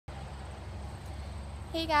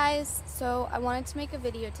Hey guys, so I wanted to make a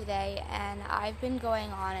video today and I've been going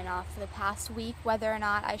on and off for the past week whether or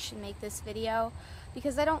not I should make this video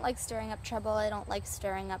because I don't like stirring up trouble, I don't like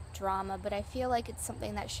stirring up drama, but I feel like it's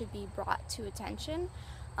something that should be brought to attention.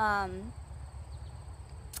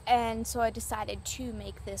 And so I decided to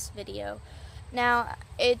make this video. Now,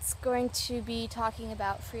 it's going to be talking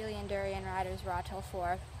about Freelee and Durianriders Raw Till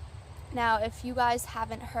 4. Now, if you guys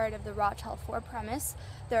haven't heard of the Raw Till 4 premise,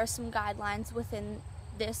 there are some guidelines within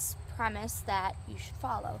this premise that you should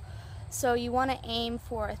follow. So you want to aim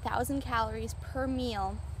for 1,000 calories per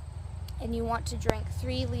meal, and you want to drink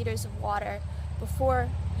 3 liters of water before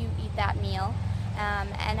you eat that meal.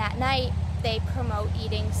 And at night, they promote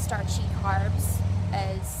eating starchy carbs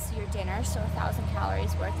as your dinner, so 1,000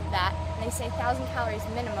 calories worth of that. And they say 1,000 calories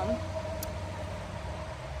minimum.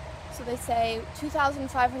 So they say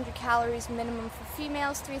 2,500 calories minimum for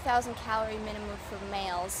females, 3,000 calorie minimum for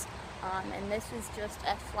males. And this is just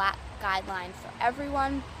a flat guideline for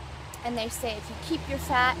everyone. And they say if you keep your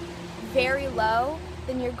fat very low,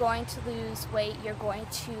 then you're going to lose weight, you're going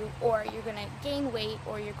to gain weight,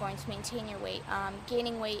 or you're going to maintain your weight.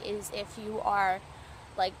 Gaining weight is if you are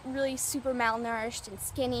like really super malnourished and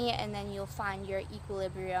skinny, and then you'll find your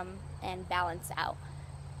equilibrium and balance out.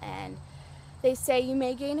 And they say you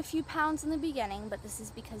may gain a few pounds in the beginning, but this is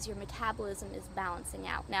because your metabolism is balancing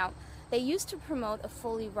out. Now, they used to promote a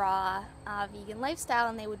fully raw vegan lifestyle,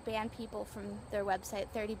 and they would ban people from their website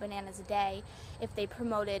 30 bananas a day if they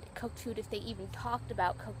promoted cooked food. If they even talked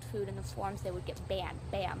about cooked food in the forums, they would get banned.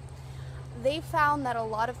 Bam. They found that a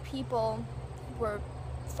lot of people were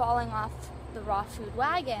falling off the raw food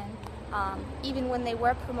wagon, even when they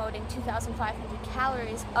were promoting 2,500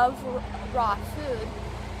 calories of raw food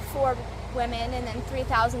for women and then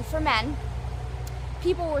 3,000 for men.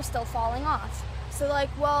 People were still falling off. So like,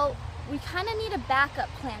 well, we kind of need a backup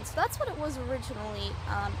plan. So that's what it was originally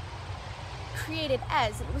created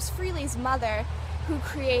as. It was Freelee's mother who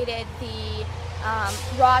created the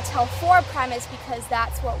Raw Till 4 premise because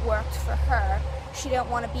that's what worked for her. She didn't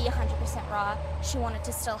want to be 100% raw. She wanted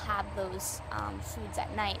to still have those foods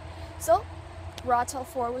at night. So Raw Till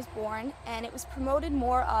 4 was born, and it was promoted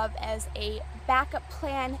more of as a backup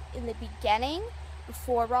plan in the beginning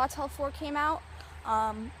before Raw Till 4 came out.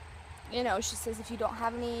 You know, she says if you don't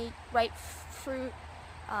have any ripe fruit,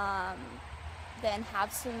 then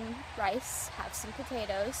have some rice, have some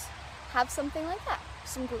potatoes, have something like that,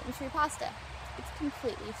 some gluten-free pasta. It's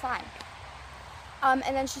completely fine. And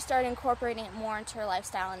then she started incorporating it more into her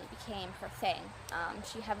lifestyle, and it became her thing.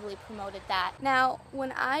 She heavily promoted that. Now,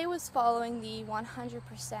 when I was following the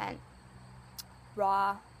 100%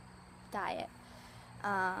 raw diet,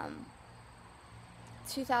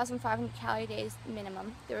 2,500 calorie days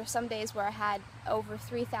minimum. There were some days where I had over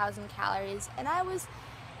 3,000 calories, and I was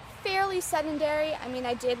fairly sedentary. I mean,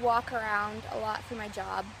 I did walk around a lot for my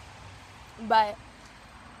job, but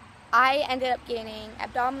I ended up gaining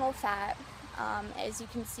abdominal fat, as you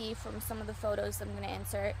can see from some of the photos I'm going to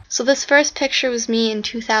insert. So this first picture was me in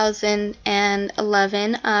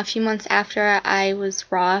 2011, a few months after I was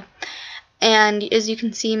raw. And as you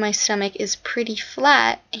can see, my stomach is pretty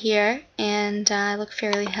flat here, and I look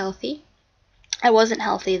fairly healthy. I wasn't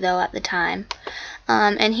healthy, though, at the time.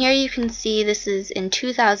 And here you can see this is in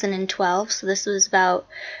 2012, so this was about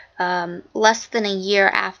less than a year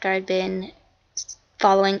after I'd been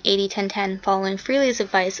following 80-10-10, following Freelee's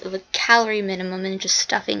advice of a calorie minimum and just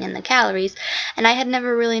stuffing in the calories. And I had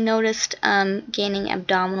never really noticed gaining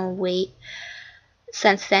abdominal weight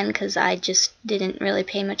since then, because I just didn't really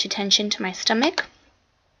pay much attention to my stomach.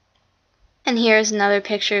 And here's another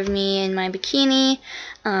picture of me in my bikini.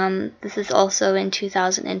 This is also in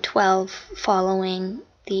 2012, following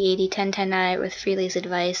the 80-10-10 diet with Freelee's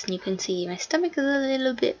advice, and you can see my stomach is a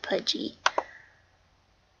little bit pudgy.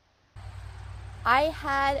 I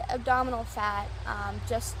had abdominal fat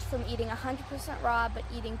just from eating 100% raw, but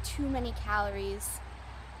eating too many calories,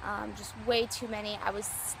 just way too many. I was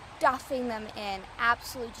stuffing them in,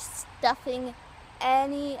 absolutely just stuffing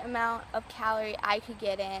any amount of calorie I could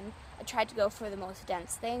get in. I tried to go for the most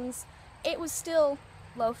dense things. It was still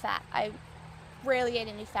low fat. I rarely ate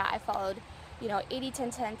any fat. I followed,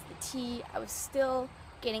 80-10-10 to the T. I was still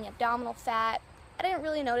getting abdominal fat. I didn't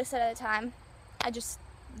really notice it at the time. I just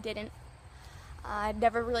didn't. I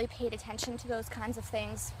never really paid attention to those kinds of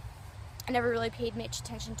things. I never really paid much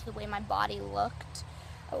attention to the way my body looked.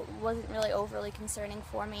 It wasn't really overly concerning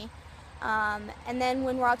for me. And then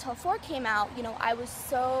when Raw Till 4 came out, I was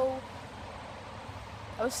so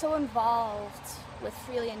involved with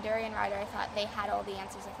Freelee and Durianrider. I thought they had all the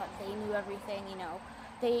answers. I thought they knew everything,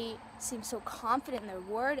 they seem so confident in their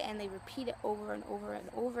word, and they repeat it over and over and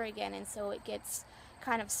over again, and so it gets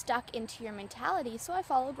kind of stuck into your mentality. So I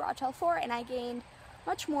followed Raw 4, and I gained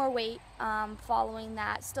much more weight following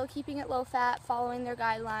that, still keeping it low fat, following their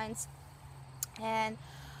guidelines. And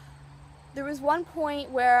there was one point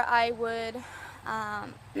where I would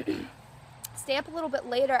stay up a little bit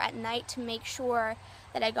later at night to make sure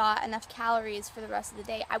that I got enough calories for the rest of the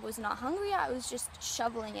day. I was not hungry, I was just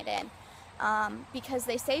shoveling it in. Because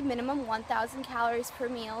they say minimum 1,000 calories per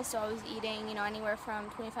meal, so I was eating, anywhere from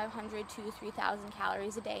 2,500 to 3,000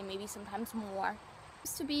 calories a day, maybe sometimes more. I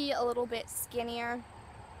used to be a little bit skinnier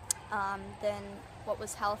than what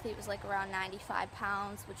was healthy. It was like around 95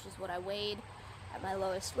 pounds, which is what I weighed at my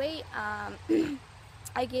lowest weight.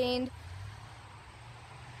 I gained,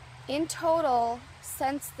 in total,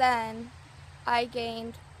 since then, I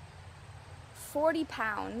gained 40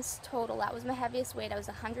 pounds total. That was my heaviest weight. I was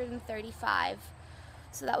 135.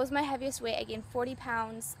 So that was my heaviest weight. I gained 40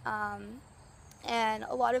 pounds. And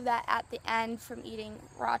a lot of that at the end from eating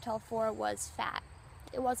Raw 4 was fat.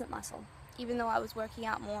 It wasn't muscle. Even though I was working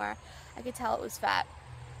out more, I could tell it was fat.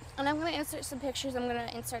 And I'm going to insert some pictures. I'm going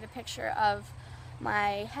to insert a picture of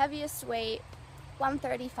my heaviest weight,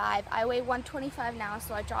 135. I weigh 125 now,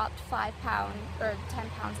 so I dropped 5 pounds, or 10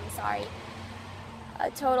 pounds, I'm sorry.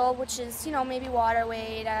 Total, which is, maybe water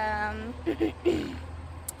weight,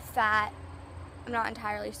 fat. I'm not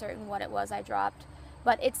entirely certain what it was I dropped,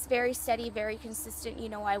 but it's very steady, very consistent.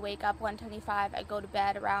 I wake up 125, I go to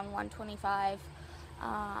bed around 125,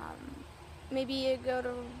 maybe I go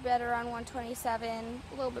to bed around 127,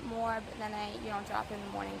 a little bit more, but then I, drop in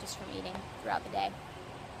the morning just from eating throughout the day.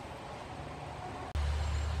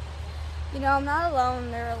 I'm not alone.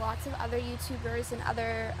 There are lots of other YouTubers and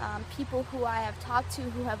other people who I have talked to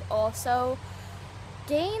who have also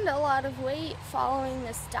gained a lot of weight following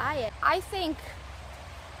this diet. I think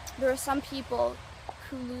there are some people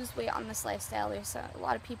who lose weight on this lifestyle. There's a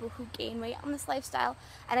lot of people who gain weight on this lifestyle,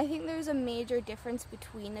 and I think there's a major difference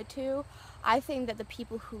between the two. I think that the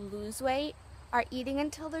people who lose weight are eating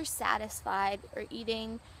until they're satisfied, or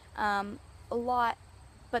eating a lot,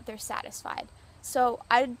 but they're satisfied. So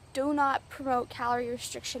I do not promote calorie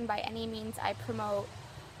restriction by any means. I promote,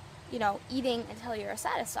 eating until you're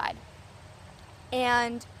satisfied.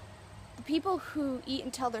 And the people who eat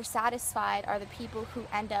until they're satisfied are the people who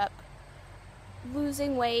end up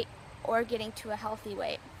losing weight or getting to a healthy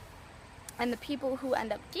weight. And the people who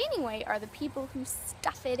end up gaining weight are the people who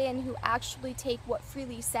stuff it in, who actually take what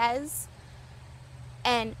Freelee says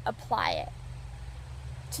and apply it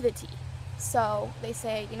to the T. So they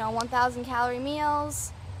say, 1,000 calorie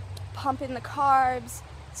meals, pump in the carbs,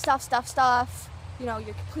 stuff, you're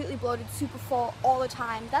completely bloated, super full all the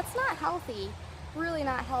time. That's not healthy, really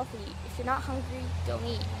not healthy. If you're not hungry, don't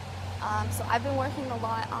eat. So I've been working a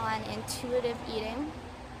lot on intuitive eating.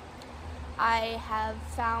 I have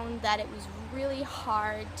found that it was really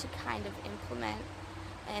hard to kind of implement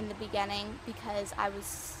in the beginning because I was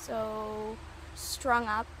so strung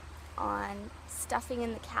up on stuffing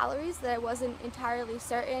in the calories that I wasn't entirely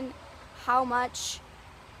certain how much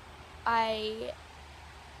I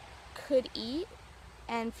could eat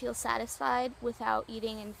and feel satisfied without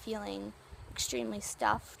eating and feeling extremely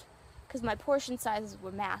stuffed, because my portion sizes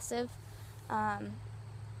were massive, and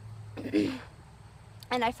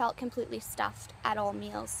I felt completely stuffed at all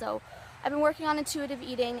meals. So I've been working on intuitive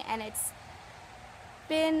eating, and it's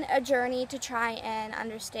been a journey to try and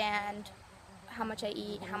understand how much I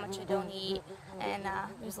eat, how much I don't eat, and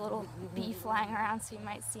there's a little bee flying around, so you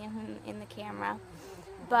might see him in the camera.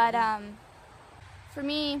 But for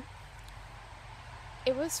me,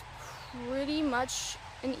 it was pretty much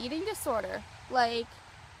an eating disorder. Like,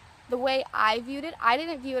 the way I viewed it, I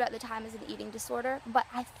didn't view it at the time as an eating disorder, but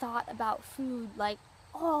I thought about food like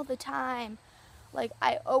all the time. Like,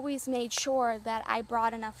 I always made sure that I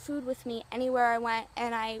brought enough food with me anywhere I went,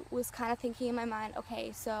 and I was kind of thinking in my mind,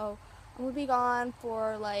 okay, so I'm gonna be gone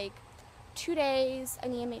for like 2 days. I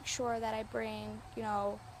need to make sure that I bring,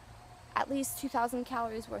 at least 2,000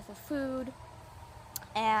 calories worth of food.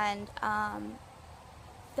 And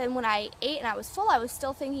then when I ate and I was full, I was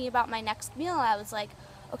still thinking about my next meal. I was like,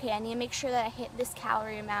 okay, I need to make sure that I hit this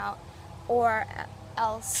calorie amount, or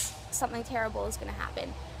else something terrible is gonna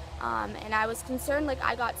happen. And I was concerned, like,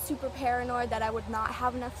 I got super paranoid that I would not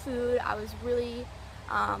have enough food. I was really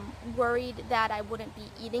worried that I wouldn't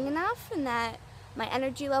be eating enough and that my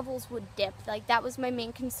energy levels would dip. Like, that was my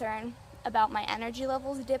main concern about my energy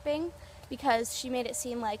levels dipping, because she made it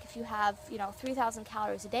seem like if you have, 3,000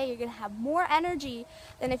 calories a day, you're gonna have more energy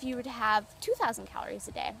than if you were to have 2,000 calories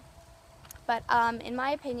a day. But in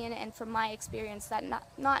my opinion and from my experience, that's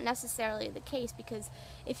not necessarily the case, because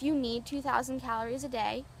if you need 2,000 calories a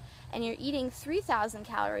day and you're eating 3,000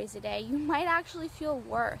 calories a day, you might actually feel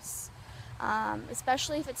worse,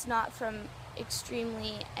 especially if it's not from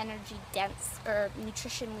extremely energy dense or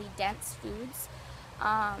nutritionally dense foods.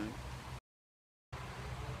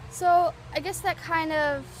 So I guess that kind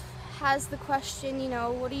of has the question, you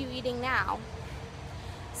know, what are you eating now?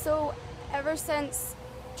 So ever since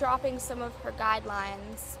dropping some of her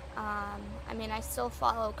guidelines, I mean, I still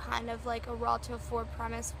follow kind of like a raw to 4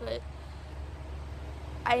 premise, but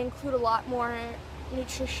I include a lot more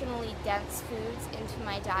nutritionally dense foods into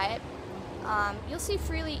my diet. You'll see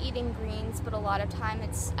Freelee eating greens, but a lot of time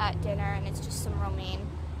it's at dinner and it's just some romaine.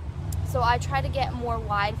 So I try to get a more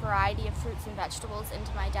wide variety of fruits and vegetables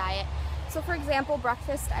into my diet. So for example,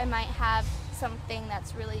 breakfast I might have something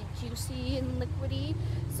that's really juicy and liquidy.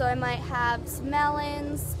 So I might have some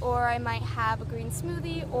melons, or I might have a green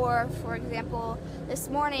smoothie, or for example, this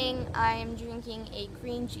morning I'm drinking a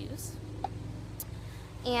green juice.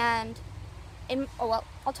 And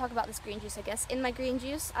I'll talk about this green juice, I guess. In my green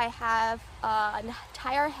juice, I have an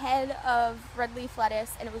entire head of red leaf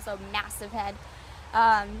lettuce, and it was a massive head.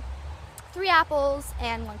 3 apples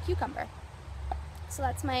and 1 cucumber. So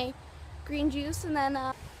that's my green juice. And then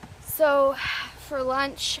so for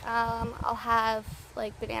lunch I'll have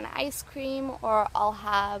like banana ice cream, or I'll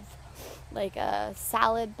have like a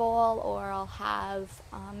salad bowl, or I'll have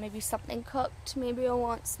maybe something cooked. Maybe I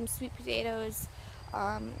want some sweet potatoes,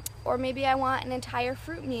 or maybe I want an entire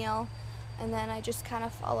fruit meal. And then I just kind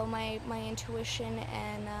of follow my intuition,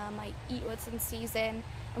 and I eat what's in season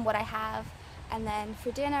and what I have. And then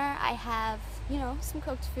for dinner, I have, you know, some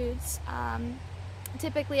cooked foods.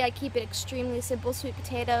 Typically, I keep it extremely simple: sweet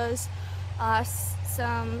potatoes,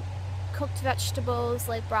 some cooked vegetables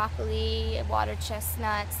like broccoli, water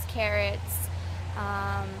chestnuts, carrots,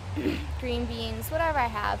 green beans, whatever I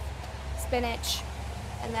have, spinach,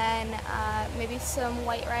 and then maybe some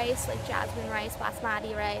white rice like jasmine rice,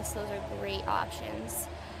 basmati rice. Those are great options.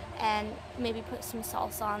 And maybe put some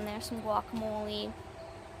salsa on there, some guacamole.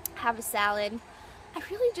 Have a salad. I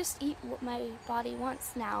really just eat what my body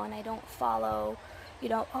wants now, and I don't follow, you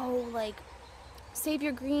know, oh, like save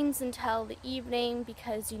your greens until the evening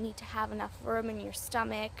because you need to have enough room in your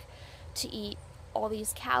stomach to eat all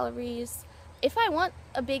these calories. If I want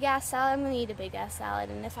a big ass salad, I'm gonna eat a big ass salad.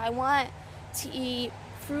 And if I want to eat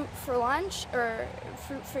fruit for lunch, or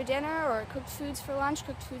fruit for dinner, or cooked foods for lunch,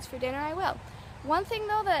 cooked foods for dinner, I will. One thing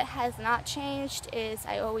though that has not changed is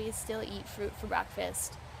I always still eat fruit for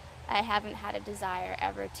breakfast. I haven't had a desire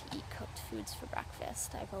ever to eat cooked foods for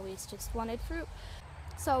breakfast. I've always just wanted fruit.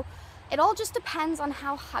 So it all just depends on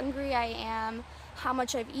how hungry I am, how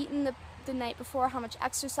much I've eaten the night before, how much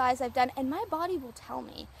exercise I've done, and my body will tell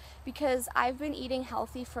me, because I've been eating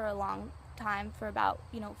healthy for a long time, for about,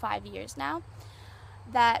 5 years now,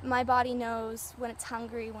 that my body knows when it's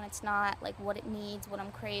hungry, when it's not, like what it needs, what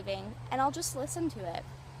I'm craving, and I'll just listen to it.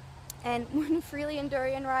 And when Freelee and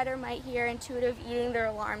Durianrider might hear intuitive eating, their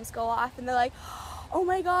alarms go off and they're like, oh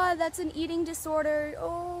my god, that's an eating disorder.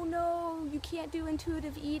 Oh no, you can't do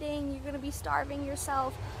intuitive eating. You're going to be starving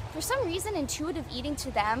yourself. For some reason, intuitive eating to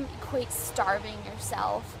them equates starving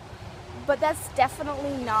yourself. But that's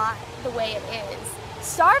definitely not the way it is.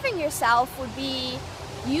 Starving yourself would be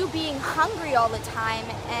you being hungry all the time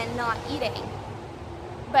and not eating.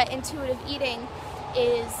 But intuitive eating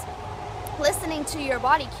is listening to your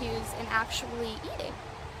body cues and actually eating.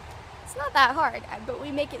 It's not that hard, but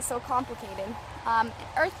we make it so complicated.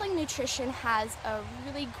 Earthling Nutrition has a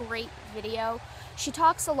really great video. She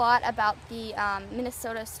talks a lot about the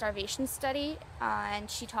Minnesota starvation study, and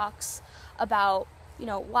she talks about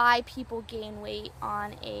why people gain weight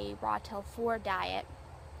on a raw till 4 diet.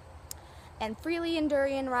 And Freelee and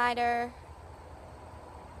Durianrider,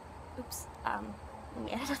 let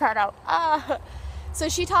me edit that out. So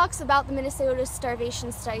she talks about the Minnesota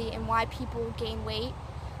starvation study and why people gain weight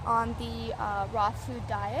on the raw food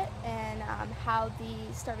diet, and how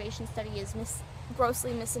the starvation study is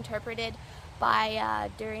grossly misinterpreted by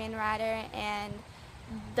Durianrider. And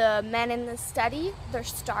the men in the study, they're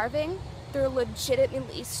starving. They're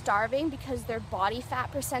legitimately starving because their body fat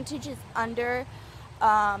percentage is under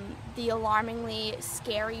the alarmingly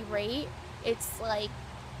scary rate. It's like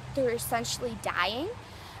they're essentially dying.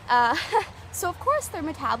 So of course their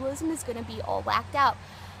metabolism is going to be all whacked out.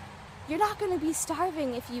 You're not going to be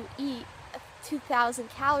starving if you eat 2,000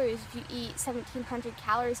 calories, if you eat 1,700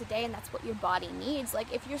 calories a day, and that's what your body needs.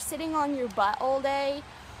 Like if you're sitting on your butt all day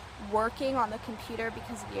working on the computer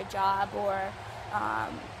because of your job or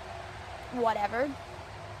whatever,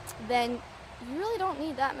 then you really don't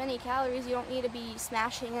need that many calories. You don't need to be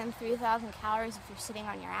smashing in 3,000 calories if you're sitting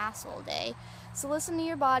on your ass all day. So listen to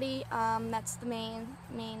your body. That's the main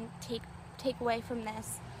takeaway from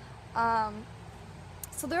this.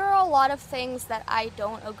 So there are a lot of things that I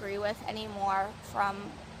don't agree with anymore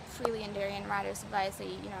from Freelee and Durianriders advice. I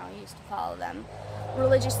used to follow them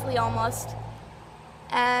religiously almost.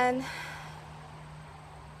 And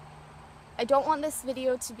I don't want this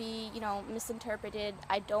video to be, misinterpreted.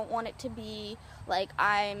 I don't want it to be like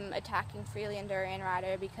I'm attacking Freelee and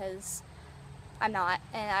Durianrider, because I'm not.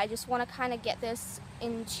 And I just want to kind of get this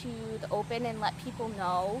into the open and let people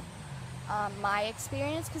know my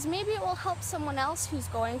experience, because maybe it will help someone else who's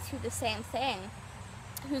going through the same thing,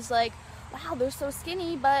 who's like, wow, they're so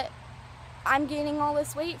skinny, but I'm gaining all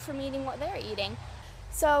this weight from eating what they're eating.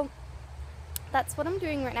 So that's what I'm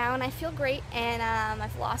doing right now, and I feel great, and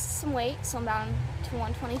I've lost some weight, so I'm down to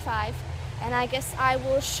 125, and I guess I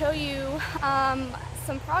will show you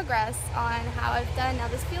some progress on how I've done. Now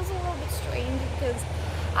this feels a little bit strange because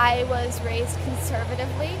I was raised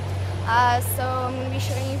conservatively, so I'm going to be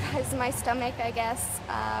showing you guys my stomach, I guess,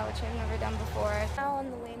 which I've never done before. Now, on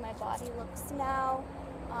the way my body looks now,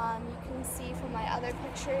 you can see from my other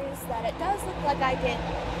pictures that it does look like I did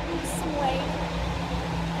lose some weight.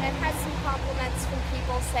 And I've had some compliments from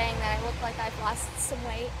people saying that I look like I've lost some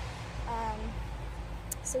weight.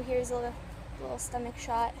 So here's a little stomach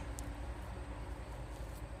shot.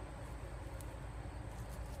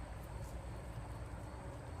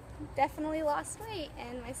 Definitely lost weight,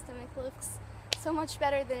 and my stomach looks so much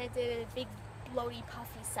better than it did a big bloaty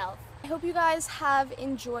puffy self. I hope you guys have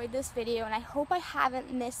enjoyed this video, and I hope I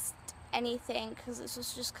haven't missed anything, because this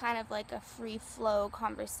was just kind of like a free flow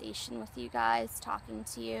conversation with you guys, talking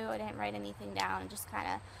to you. I didn't write anything down, it just kind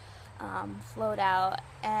of flowed out.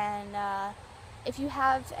 And if you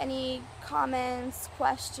have any comments,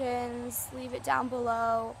 questions, leave it down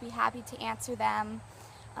below. I'll be happy to answer them.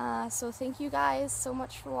 So thank you guys so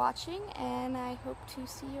much for watching, and I hope to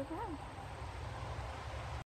see you around.